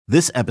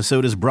This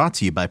episode is brought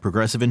to you by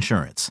Progressive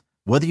Insurance.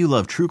 Whether you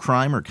love true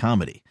crime or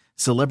comedy,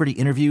 celebrity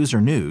interviews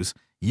or news,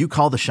 you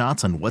call the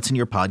shots on what's in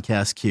your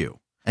podcast queue.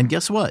 And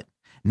guess what?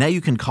 Now you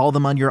can call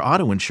them on your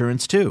auto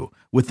insurance too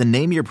with the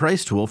Name Your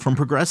Price tool from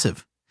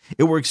Progressive.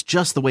 It works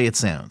just the way it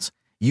sounds.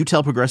 You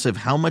tell Progressive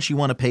how much you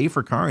want to pay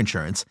for car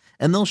insurance,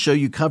 and they'll show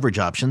you coverage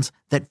options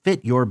that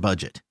fit your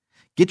budget.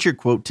 Get your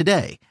quote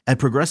today at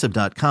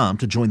Progressive.com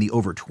to join the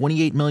over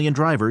 28 million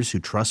drivers who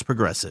trust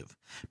Progressive.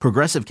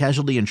 Progressive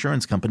Casualty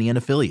Insurance Company and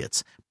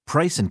Affiliates.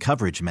 Price and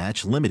coverage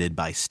match limited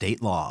by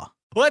state law.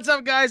 What's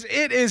up, guys?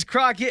 It is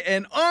Crockett,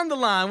 and on the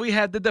line, we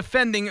had the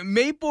defending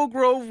Maple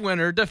Grove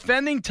winner,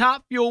 defending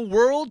Top Fuel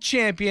world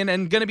champion,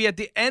 and going to be at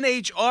the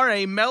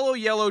NHRA Mellow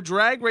Yellow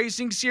Drag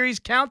Racing Series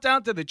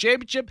Countdown to the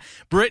Championship,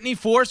 Brittany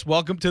Force.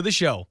 Welcome to the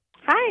show.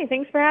 Hi,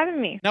 thanks for having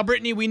me. Now,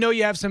 Brittany, we know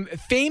you have some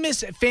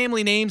famous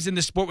family names in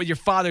the sport with your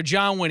father,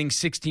 John, winning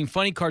 16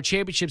 Funny Car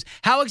Championships.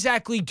 How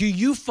exactly do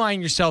you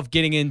find yourself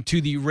getting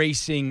into the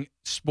racing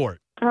sport?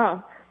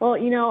 Oh, well,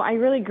 I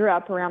really grew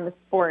up around the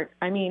sport.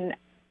 I mean,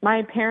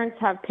 my parents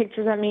have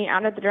pictures of me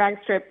out at the drag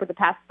strip with a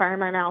pacifier in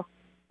my mouth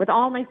with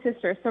all my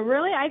sisters. So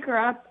really, I grew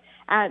up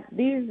at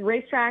these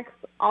racetracks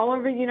all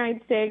over the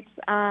United States.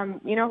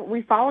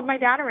 We followed my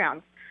dad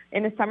around.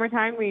 In the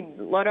summertime, we'd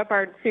load up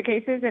our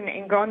suitcases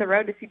and go on the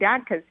road to see Dad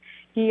because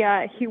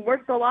he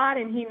worked a lot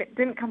and he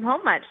didn't come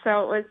home much.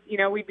 So it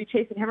was, we'd be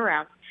chasing him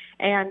around.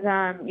 And,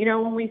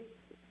 when we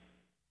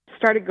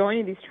started going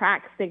to these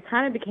tracks, they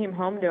kind of became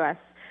home to us.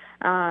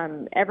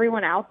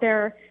 Everyone out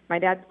there, my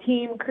dad's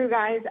team, crew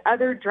guys,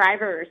 other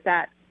drivers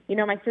that,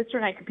 my sister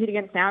and I compete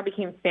against now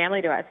became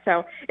family to us.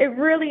 So it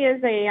really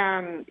is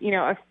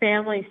a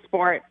family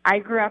sport. I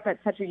grew up at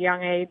such a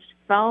young age,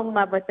 fell in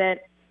love with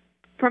it.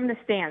 From the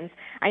stands.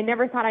 I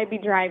never thought I'd be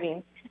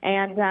driving.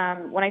 And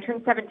when I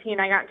turned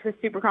 17, I got into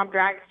a Super Comp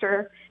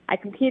Dragster. I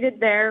competed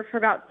there for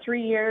about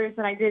 3 years,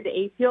 and I did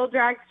A-Fuel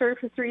Dragster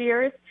for 3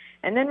 years.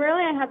 And then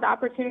really I had the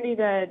opportunity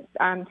to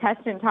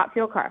test in Top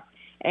Fuel car.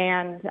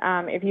 And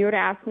if you would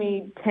have asked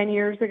me 10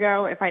 years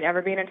ago if I'd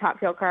ever be in a Top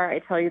Fuel car,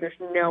 I'd tell you there's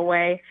no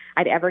way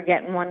I'd ever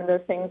get in one of those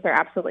things. They're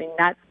absolutely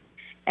nuts.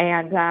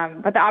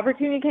 And but the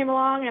opportunity came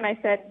along, and I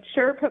said,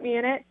 sure, put me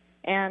in it.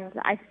 And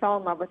I fell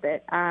in love with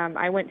it.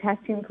 I went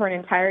testing for an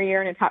entire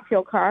year in a Top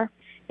Fuel car,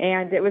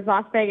 and it was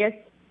Las Vegas.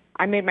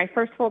 I made my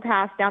first full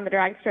pass down the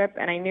drag strip,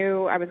 and I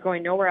knew I was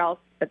going nowhere else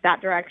but that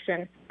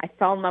direction. I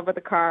fell in love with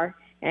the car,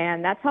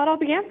 and that's how it all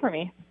began for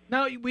me.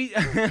 Now,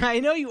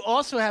 I know you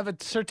also have a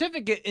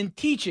certificate in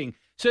teaching.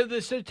 So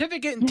the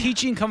certificate in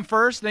teaching come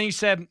first, then you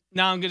said,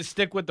 now I'm going to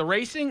stick with the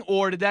racing,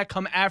 or did that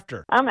come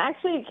after?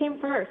 Actually, it came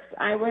first.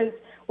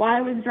 While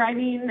I was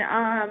driving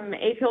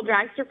A-Fuel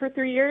Dragster for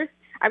 3 years,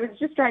 I was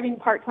just driving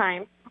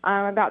part-time,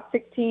 about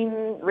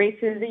 16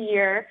 races a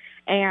year,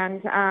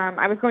 and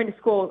I was going to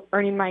school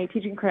earning my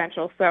teaching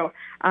credentials. So,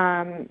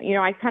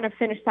 I kind of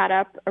finished that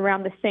up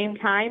around the same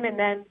time, and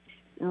then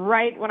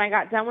right when I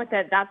got done with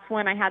it, that's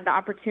when I had the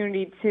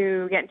opportunity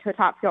to get into a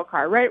Top Fuel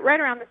car, right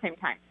around the same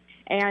time.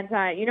 And,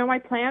 my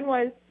plan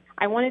was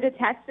I wanted to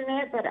test in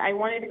it, but I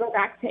wanted to go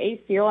back to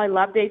A-Fuel. I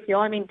loved A-Fuel.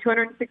 I mean,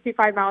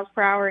 265 miles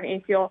per hour in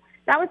A-Fuel,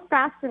 that was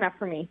fast enough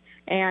for me.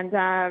 And,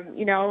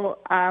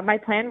 my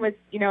plan was,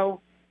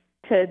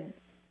 to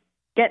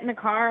get in the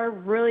car,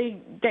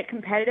 really get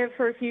competitive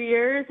for a few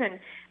years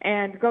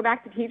and go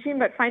back to teaching,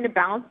 but find a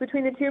balance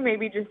between the two,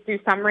 maybe just do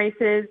some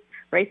races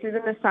in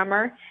the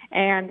summer.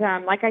 And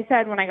like I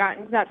said, when I got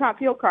into that Top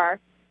Fuel car,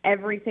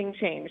 everything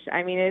changed.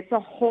 I mean, it's a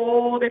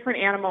whole different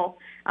animal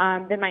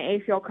than my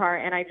A-Fuel car,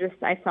 and I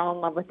fell in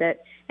love with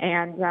it.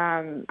 And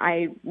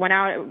I went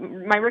out.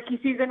 My rookie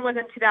season was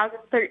in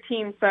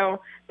 2013,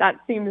 so that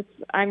seems,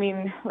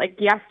 like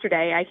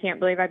yesterday. I can't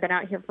believe I've been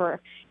out here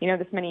for,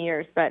 this many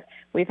years. But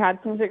we've had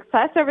some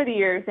success over the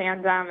years,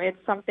 and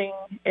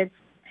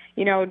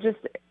just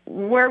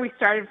where we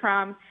started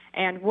from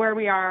and where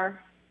we are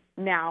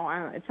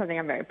now. It's something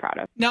I'm very proud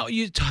of. Now,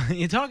 you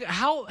talk.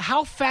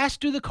 How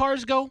fast do the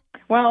cars go?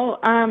 Well,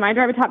 I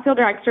drive a Top Fuel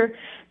Dragster.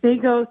 They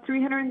go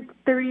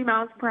 330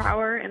 miles per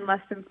hour in less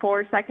than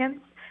 4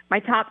 seconds. My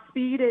top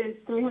speed is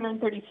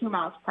 332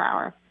 miles per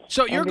hour.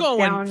 So you're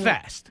going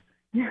fast.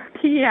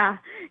 Yeah,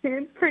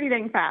 it's pretty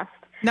dang fast.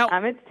 Now,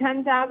 it's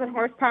 10,000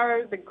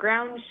 horsepower. The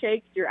ground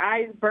shakes. Your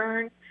eyes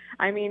burn.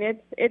 I mean,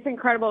 it's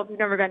incredible if you've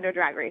never been to a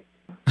drag race.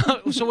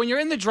 So when you're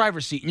in the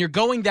driver's seat and you're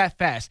going that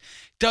fast,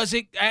 does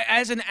it,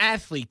 as an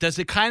athlete, does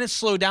it kind of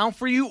slow down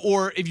for you,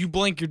 or if you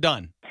blink, you're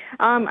done?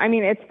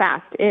 It's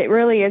fast. It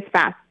really is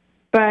fast,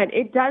 but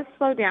it does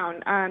slow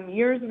down.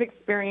 Years of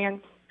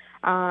experience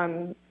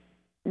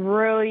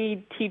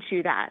really teach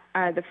you that.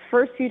 The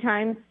first few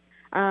times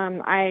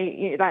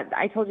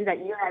I told you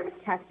that year I was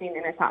testing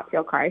in a Top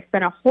Fuel car. I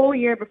spent a whole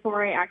year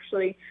before I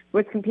actually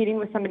was competing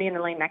with somebody in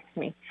the lane next to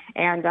me,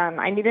 and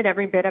I needed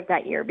every bit of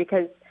that year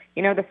because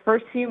the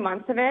first few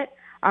months of it,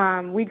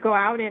 we'd go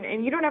out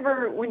and you don't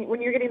ever,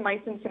 when you're getting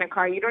licensed in a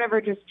car, you don't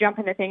ever just jump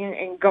in the thing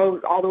and go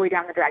all the way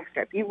down the drag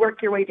strip. You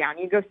work your way down.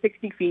 You go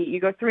 60 feet, you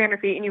go 300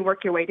 feet, and you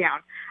work your way down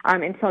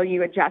until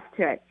you adjust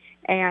to it.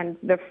 And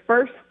the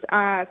first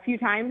few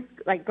times,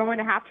 like going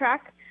to half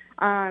track,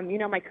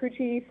 My crew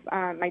chief,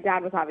 my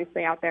dad was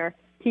obviously out there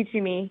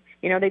teaching me.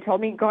 They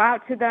told me, go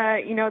out to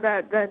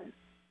the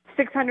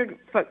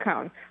 600-foot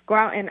cone. Go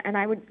out, and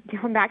I would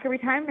come back every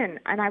time, and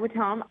I would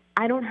tell them,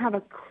 I don't have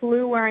a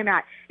clue where I'm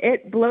at.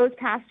 It blows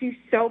past you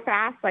so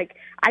fast. Like,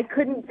 I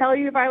couldn't tell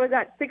you if I was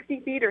at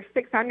 60 feet or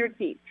 600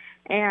 feet.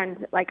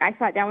 And, I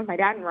sat down with my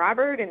dad and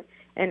Robert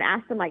and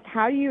asked them,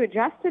 how do you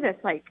adjust to this?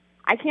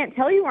 I can't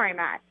tell you where I'm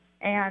at.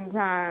 And,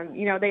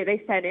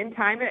 they said in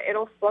time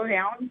it'll slow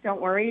down.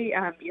 Don't worry.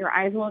 Your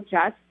eyes will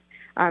adjust.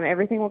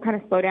 Everything will kind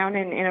of slow down,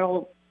 and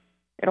it'll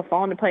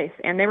fall into place.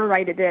 And they were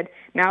right, it did.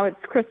 Now it's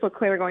crystal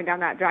clear going down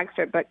that drag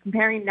strip. But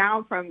comparing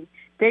now from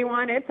day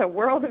one, it's a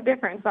world of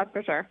difference, that's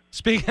for sure.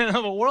 Speaking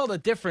of a world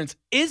of difference,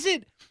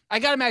 I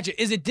got to imagine,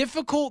 is it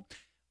difficult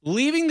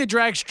leaving the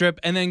drag strip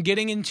and then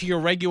getting into your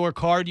regular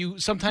car? Do you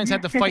sometimes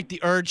have to fight the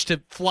urge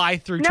to fly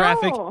through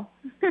traffic? No.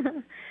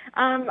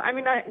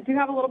 I do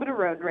have a little bit of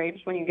road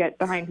rage when you get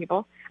behind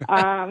people.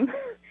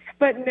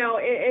 But no,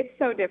 it's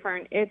so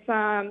different. It's,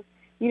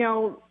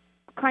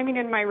 climbing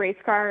in my race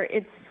car,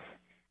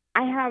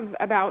 I have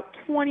about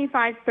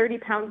 25, 30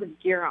 pounds of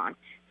gear on.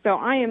 So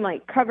I am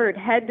covered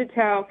head to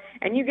toe,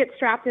 and you get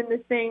strapped in this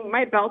thing.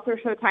 My belts are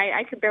so tight,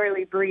 I could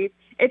barely breathe.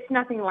 It's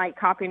nothing like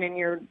hopping in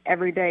your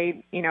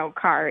everyday,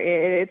 car.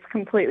 It's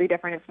completely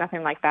different. It's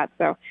nothing like that.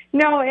 So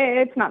no,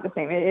 it's not the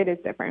same. It is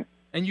different.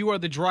 And you are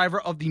the driver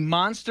of the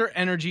Monster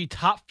Energy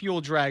Top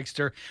Fuel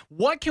Dragster.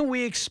 What can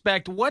we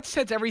expect? What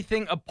sets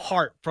everything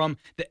apart from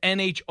the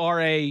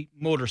NHRA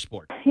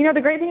motorsport?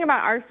 The great thing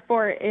about our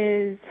sport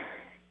is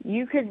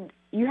you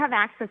have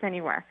access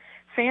anywhere.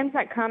 Fans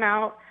that come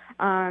out,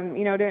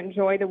 to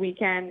enjoy the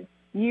weekend,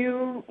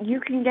 you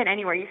can get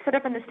anywhere. You sit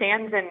up in the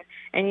stands and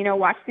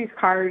watch these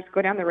cars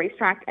go down the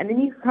racetrack, and then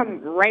you come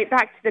right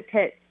back to the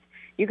pits.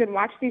 You can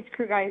watch these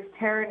crew guys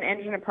tear an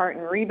engine apart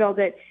and rebuild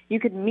it. You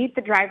could meet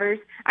the drivers.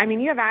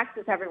 You have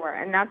access everywhere,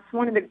 and that's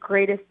one of the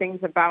greatest things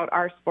about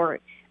our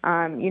sport.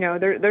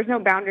 There's no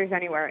boundaries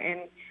anywhere.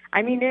 And,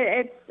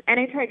 it's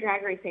NHRA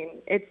drag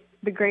racing. It's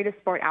the greatest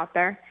sport out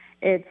there.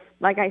 It's,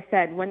 like I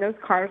said, when those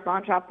cars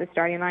launch off the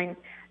starting line,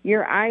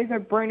 your eyes are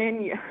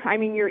burning.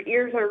 Your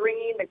ears are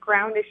ringing. The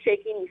ground is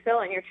shaking. You feel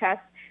it in your chest.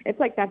 It's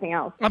like nothing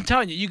else. I'm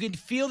telling you, you can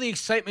feel the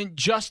excitement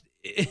just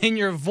in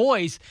your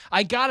voice.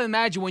 I got to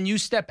imagine when you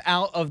step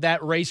out of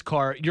that race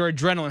car, your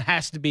adrenaline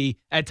has to be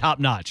at top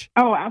notch.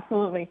 Oh,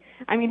 absolutely.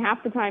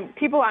 Half the time,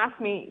 people ask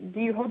me,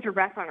 do you hold your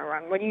breath on a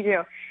run? What do you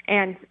do?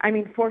 And,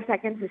 4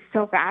 seconds is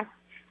so fast.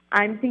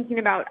 I'm thinking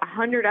about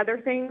 100 other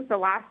things. The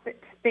last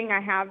thing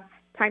I have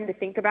time to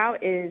think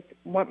about is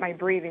what I'm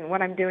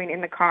doing in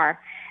the car.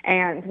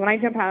 And when I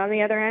jump out on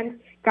the other end,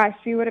 gosh,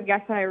 you would have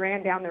guessed that I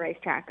ran down the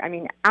racetrack.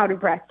 Out of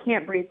breath,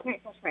 can't breathe,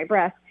 can't catch my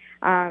breath.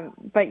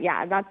 But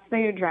yeah, that's the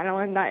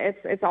adrenaline.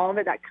 It's all of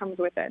it that comes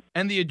with it.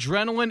 And the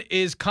adrenaline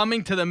is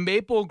coming to the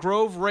Maple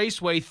Grove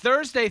Raceway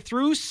Thursday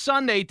through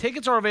Sunday.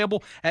 Tickets are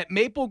available at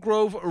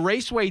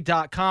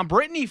maplegroveraceway.com.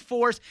 Brittany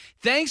Force,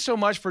 thanks so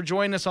much for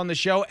joining us on the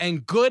show,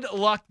 and good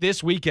luck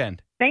this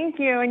weekend. Thank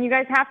you, and you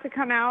guys have to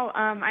come out.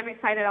 I'm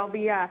excited. I'll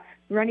be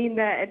running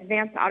the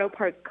Advanced Auto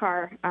Parts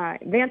car,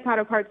 Advanced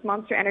Auto Parts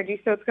Monster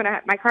Energy. So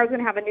my car's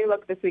gonna have a new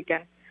look this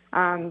weekend. But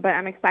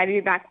I'm excited to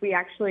be back. We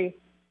actually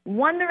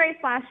won the race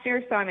last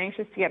year, so I'm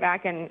anxious to get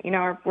back, and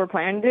we're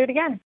planning to do it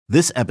again.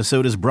 This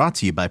episode is brought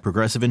to you by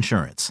Progressive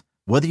Insurance.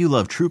 Whether you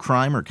love true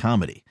crime or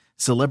comedy,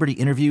 celebrity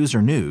interviews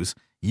or news,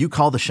 you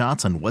call the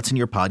shots on what's in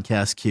your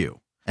podcast queue.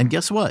 And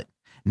guess what?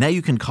 Now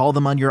you can call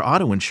them on your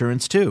auto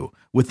insurance too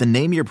with the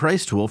Name Your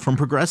Price tool from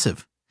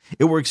Progressive.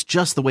 It works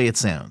just the way it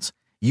sounds.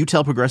 You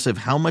tell Progressive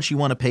how much you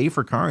want to pay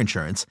for car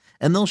insurance,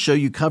 and they'll show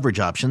you coverage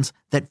options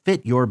that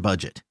fit your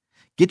budget.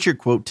 Get your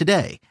quote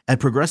today at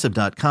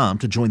Progressive.com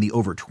to join the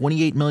over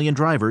 28 million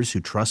drivers who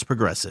trust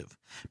Progressive.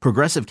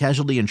 Progressive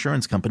Casualty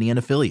Insurance Company and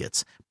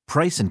Affiliates.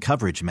 Price and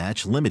coverage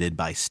match limited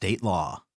by state law.